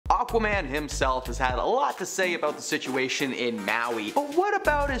Aquaman himself has had a lot to say about the situation in Maui, but what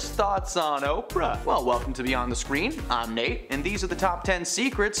about his thoughts on Oprah? Well, welcome to Beyond the Screen. I'm Nate, and these are the top 10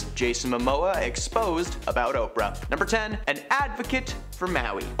 secrets Jason Momoa exposed about Oprah. Number 10, an advocate for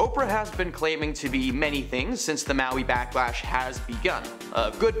Maui. Oprah has been claiming to be many things since the Maui backlash has begun.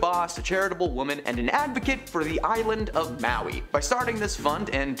 A good boss, a charitable woman, and an advocate for the island of Maui. By starting this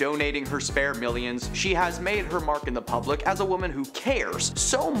fund and donating her spare millions, she has made her mark in the public as a woman who cares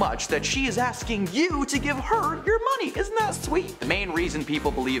so much that she is asking you to give her your money. Isn't that sweet? The main reason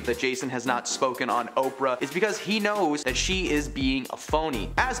people believe that Jason has not spoken on Oprah is because he knows that she is being a phony.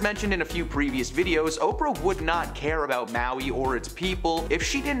 As mentioned in a few previous videos, Oprah would not care about Maui or its people if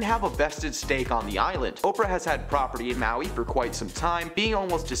she didn't have a vested stake on the island. Oprah has had property in Maui for quite some time, being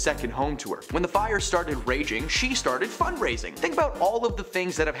almost a second home to her. When the fire started raging, she started fundraising. Think about all of the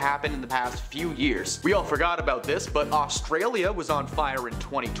things that have happened in the past few years. We all forgot about this, but Australia was on fire in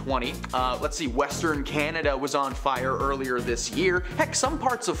 2020. Let's see, Western Canada was on fire earlier this year. Heck, some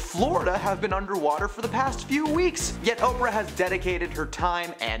parts of Florida have been underwater for the past few weeks. Yet Oprah has dedicated her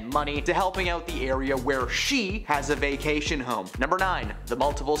time and money to helping out the area where she has a vacation home. Number 9. The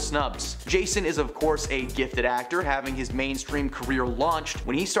multiple snubs. Jason is of course a gifted actor, having his mainstream career launched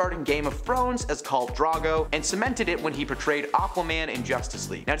when he starred in Game of Thrones as Khal Drogo and cemented it when he portrayed Aquaman in Justice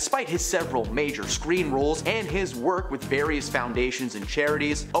League. Now, despite his several major screen roles and his work with various foundations and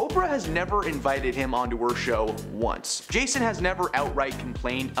charities, Oprah has never invited him onto her show once. Jason has never outright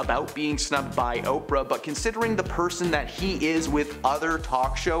complained about being snubbed by Oprah, but considering the person that he is with other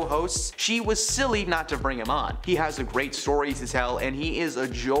talk show hosts, she was silly not to bring him on. He has a great story to tell, and he is a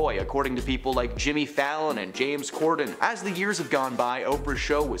joy, according to people like Jimmy Fallon and James Corden. As the years have gone by, Oprah's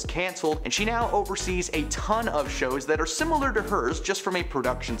show was cancelled, and she now oversees a ton of shows that are similar to hers just from a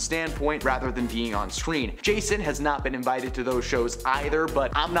production standpoint rather than being on screen. Jason has not been invited to those shows either,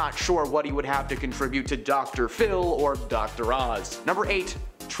 but I'm not sure what he would have to contribute to Dr. Phil or Dr. Oz. Number 8.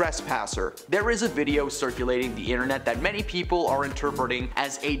 Trespasser. There is a video circulating the internet that many people are interpreting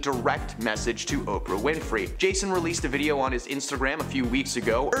as a direct message to Oprah Winfrey. Jason released a video on his Instagram a few weeks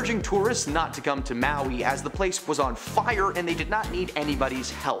ago urging tourists not to come to Maui as the place was on fire and they did not need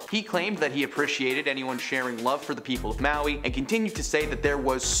anybody's help. He claimed that he appreciated anyone sharing love for the people of Maui and continued to say that there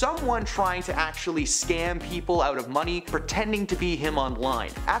was someone trying to actually scam people out of money pretending to be him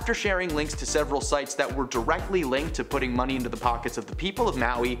online. After sharing links to several sites that were directly linked to putting money into the pockets of the people of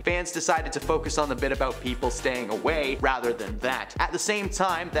Maui, fans decided to focus on the bit about people staying away rather than that. At the same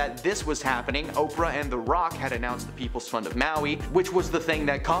time that this was happening, Oprah and The Rock had announced the People's Fund of Maui, which was the thing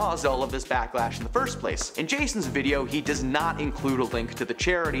that caused all of this backlash in the first place. In Jason's video, he does not include a link to the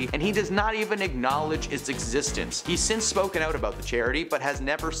charity, and he does not even acknowledge its existence. He's since spoken out about the charity, but has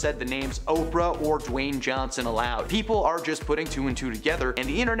never said the names Oprah or Dwayne Johnson aloud. People are just putting two and two together, and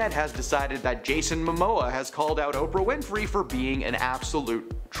the internet has decided that Jason Momoa has called out Oprah Winfrey for being an absolute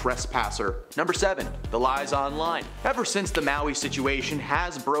trespasser. Number 7. The lies online. Ever since the Maui situation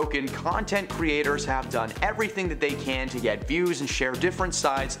has broken, content creators have done everything that they can to get views and share different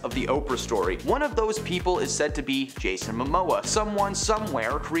sides of the Oprah story. One of those people is said to be Jason Momoa. Someone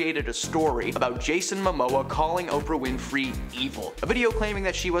somewhere created a story about Jason Momoa calling Oprah Winfrey evil. A video claiming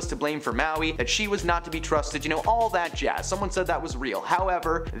that she was to blame for Maui, that she was not to be trusted, you know, all that jazz. Someone said that was real.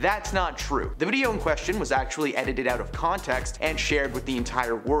 However, that's not true. The video in question was actually edited out of context and shared with the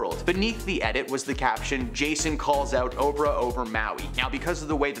entire world. Beneath the edit was the caption, "Jason calls out Oprah over Maui." Now, because of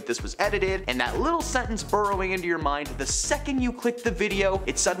the way that this was edited and that little sentence burrowing into your mind, the second you clicked the video,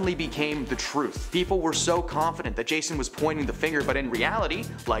 it suddenly became the truth. People were so confident that Jason was pointing the finger, but in reality,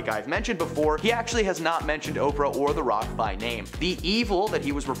 like I've mentioned before, he actually has not mentioned Oprah or The Rock by name. The evil that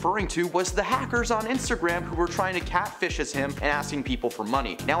he was referring to was the hackers on Instagram who were trying to catfish as him and asking people for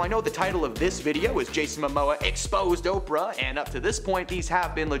money. Now, I know the title of this video is Jason Momoa Exposed Oprah, and up to this point, these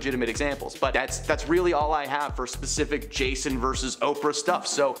have been legitimate examples, but that's really all I have for specific Jason versus Oprah stuff.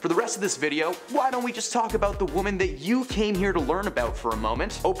 So for the rest of this video, why don't we just talk about the woman that you came here to learn about for a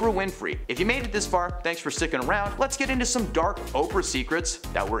moment, Oprah Winfrey. If you made it this far, thanks for sticking around. Let's get into some dark Oprah secrets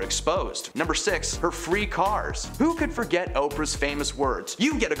that were exposed. Number 6, her free cars. Who could forget Oprah's famous words?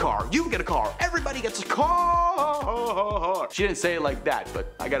 You get a car, you get a car, everybody gets a car. She didn't say it like that,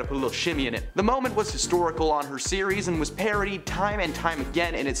 but I gotta put a little shimmy in it. The moment was historical on her series and was parodied time and time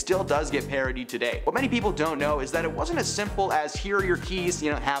again, and it still does get parodied today. What many people don't know is that it wasn't as simple as here are your keys,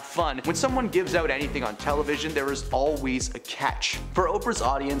 have fun. When someone gives out anything on television, there is always a catch. For Oprah's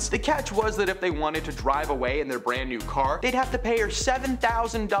audience, the catch was that if they wanted to drive away in their brand new car, they'd have to pay her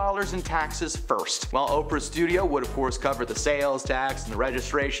 $7,000 in taxes first. While Oprah's studio would of course cover the sales tax and the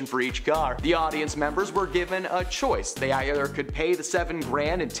registration for each car, the audience members were given a choice. They either could pay the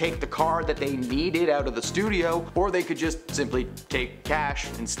 $7,000 and take the car that they needed out of the studio, or they could just simply take cash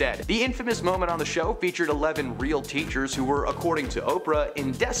instead. The infamous moment on the show featured 11 real teachers who were, according to Oprah,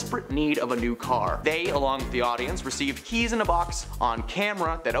 in desperate need of a new car. They, along with the audience, received keys in a box on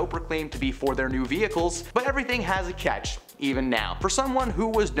camera that Oprah claimed to be for their new vehicles, but everything has a catch. Even now. For someone who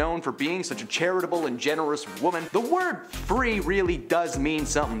was known for being such a charitable and generous woman, the word free really does mean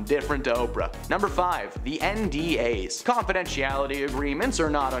something different to Oprah. Number 5. The NDAs. Confidentiality agreements are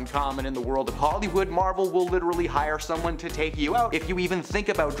not uncommon in the world of Hollywood. Marvel will literally hire someone to take you out if you even think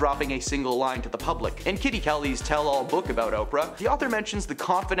about dropping a single line to the public. In Kitty Kelly's tell-all book about Oprah, the author mentions the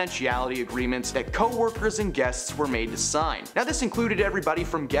confidentiality agreements that co-workers and guests were made to sign. Now this included everybody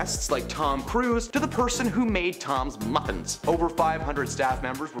from guests like Tom Cruise to the person who made Tom's muffins. Over 500 staff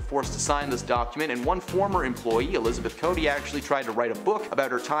members were forced to sign this document, and one former employee, Elizabeth Cody, actually tried to write a book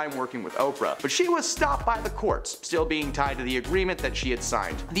about her time working with Oprah, but she was stopped by the courts, still being tied to the agreement that she had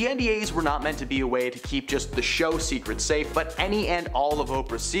signed. The NDAs were not meant to be a way to keep just the show secrets safe, but any and all of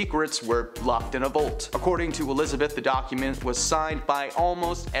Oprah's secrets were locked in a vault. According to Elizabeth, the document was signed by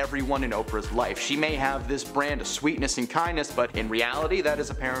almost everyone in Oprah's life. She may have this brand of sweetness and kindness, but in reality that is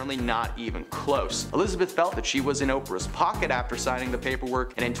apparently not even close. Elizabeth felt that she was in Oprah's pocket after signing the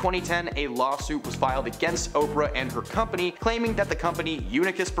paperwork, and in 2010 a lawsuit was filed against Oprah and her company, claiming that the company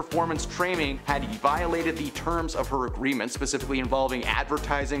Unicus Performance Training had violated the terms of her agreement, specifically involving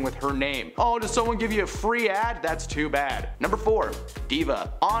advertising with her name. Oh, does someone give you a free ad? That's too bad. Number 4.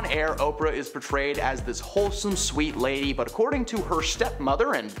 Diva. On air, Oprah is portrayed as this wholesome, sweet lady, but according to her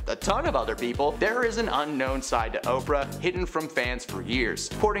stepmother and a ton of other people, there is an unknown side to Oprah hidden from fans for years.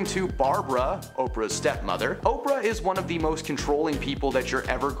 According to Barbara, Oprah's stepmother, Oprah is one of the most controlling people that you're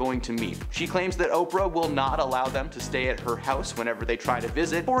ever going to meet. She claims that Oprah will not allow them to stay at her house whenever they try to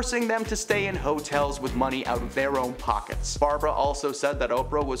visit, forcing them to stay in hotels with money out of their own pockets. Barbara also said that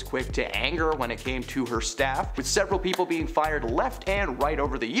Oprah was quick to anger when it came to her staff, with several people being fired left and right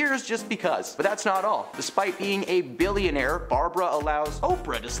over the years just because. But that's not all. Despite being a billionaire, Barbara allows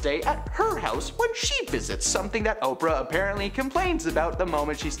Oprah to stay at her house when she visits, something that Oprah apparently complains about the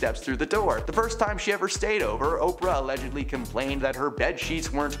moment she steps through the door. The first time she ever stayed over, Oprah allegedly complained that her bed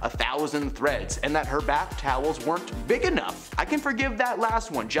sheets weren't 1,000 threads and that her bath towels weren't big enough. I can forgive that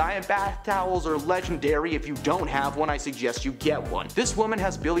last one. Giant bath towels are legendary. If you don't have one, I suggest you get one. This woman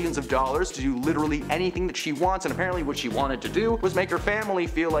has billions of dollars to do literally anything that she wants, and apparently what she wanted to do was make her family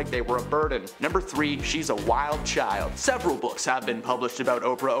feel like they were a burden. Number 3, she's a wild child. Several books have been published about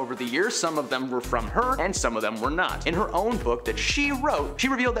Oprah over the years. Some of them were from her and some of them were not. In her own book that she wrote, she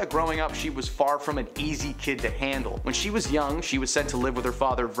revealed that growing up she was far from an easy kid to handle. When she was young, she was sent to live with her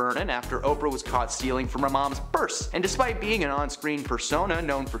father Vernon after Oprah was caught stealing from her mom's purse. And despite being an on-screen persona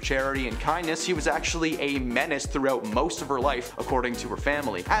known for charity and kindness, she was actually a menace throughout most of her life, according to her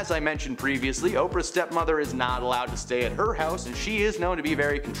family. As I mentioned previously, Oprah's stepmother is not allowed to stay at her house, and she is known to be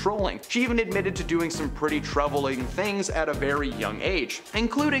very controlling. She even admitted to doing some pretty troubling things at a very young age,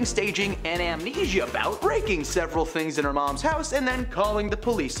 including staging an amnesia bout, breaking several things in her mom's house, and then calling the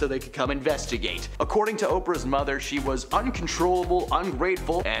police so they could come investigate. According to Oprah's mother, she was uncontrollable,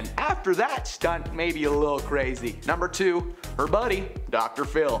 ungrateful, and after that stunt, maybe a little crazy. Number 2, her buddy, Dr.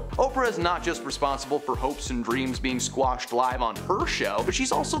 Phil. Oprah is not just responsible for hopes and dreams being squashed live on her show, but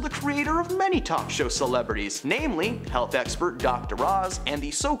she's also the creator of many talk show celebrities, namely health expert Dr. Oz and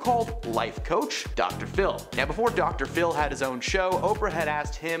the so-called life coach, Dr. Phil. Now before Dr. Phil had his own show, Oprah had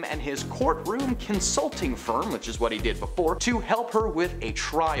asked him and his courtroom consulting firm, which is what he did before, to help her with a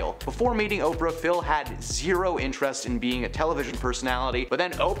trial. Before meeting Oprah, Phil had zero interest in being a television personality, but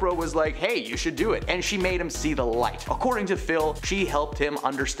then Oprah was like, hey, you should do it, and she made him see the light. According to Phil, she helped him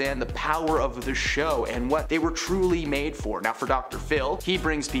understand the power of the show and what they were truly made for. Now for Dr. Phil, he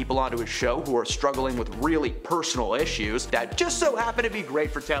brings people onto his show who are struggling with really personal issues that just so happen to be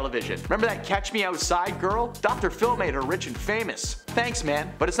great for television. Remember that Catch Me Outside girl? Dr. Phil made her rich and famous. Thanks,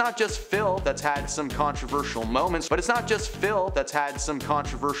 man. But it's not just Phil that's had some controversial moments.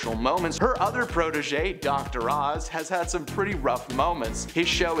 Her other protege, Dr. Oz, has had some pretty rough moments. His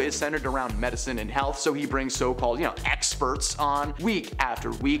show is centered around medicine and health, so he brings so-called, experts on week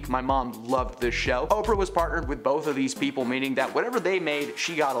after week. My mom loved this show. Oprah was partnered with both of these people, meaning that whatever they made,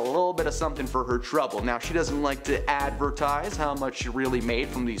 she got a little bit of something for her trouble. Now, she doesn't like to advertise how much she really made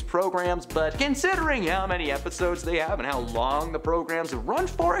from these programs, but considering how many episodes they have and how long the programs have run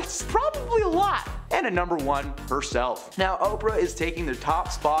for, it's probably a lot. And at number 1, herself. Now, Oprah is taking the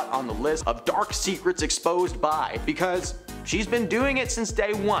top spot on the list of dark secrets exposed by, because She's been doing it since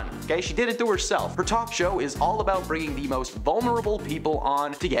day one, okay? She did it to herself. Her talk show is all about bringing the most vulnerable people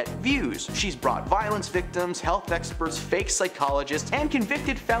on to get views. She's brought violence victims, health experts, fake psychologists, and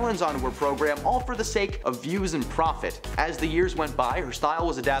convicted felons onto her program, all for the sake of views and profit. As the years went by, her style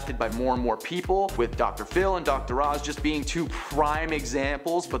was adapted by more and more people, with Dr. Phil and Dr. Oz just being two prime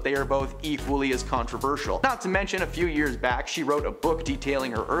examples, but they are both equally as controversial. Not to mention, a few years back, she wrote a book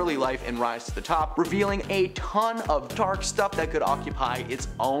detailing her early life and rise to the top, revealing a ton of dark stuff that could occupy its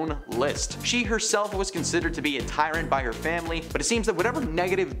own list. She herself was considered to be a tyrant by her family, but it seems that whatever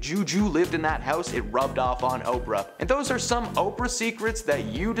negative juju lived in that house, it rubbed off on Oprah. And those are some Oprah secrets that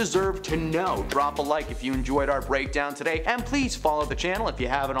you deserve to know. Drop a like if you enjoyed our breakdown today, and please follow the channel if you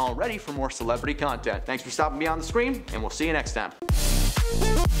haven't already for more celebrity content. Thanks for stopping me on the screen, and we'll see you next time.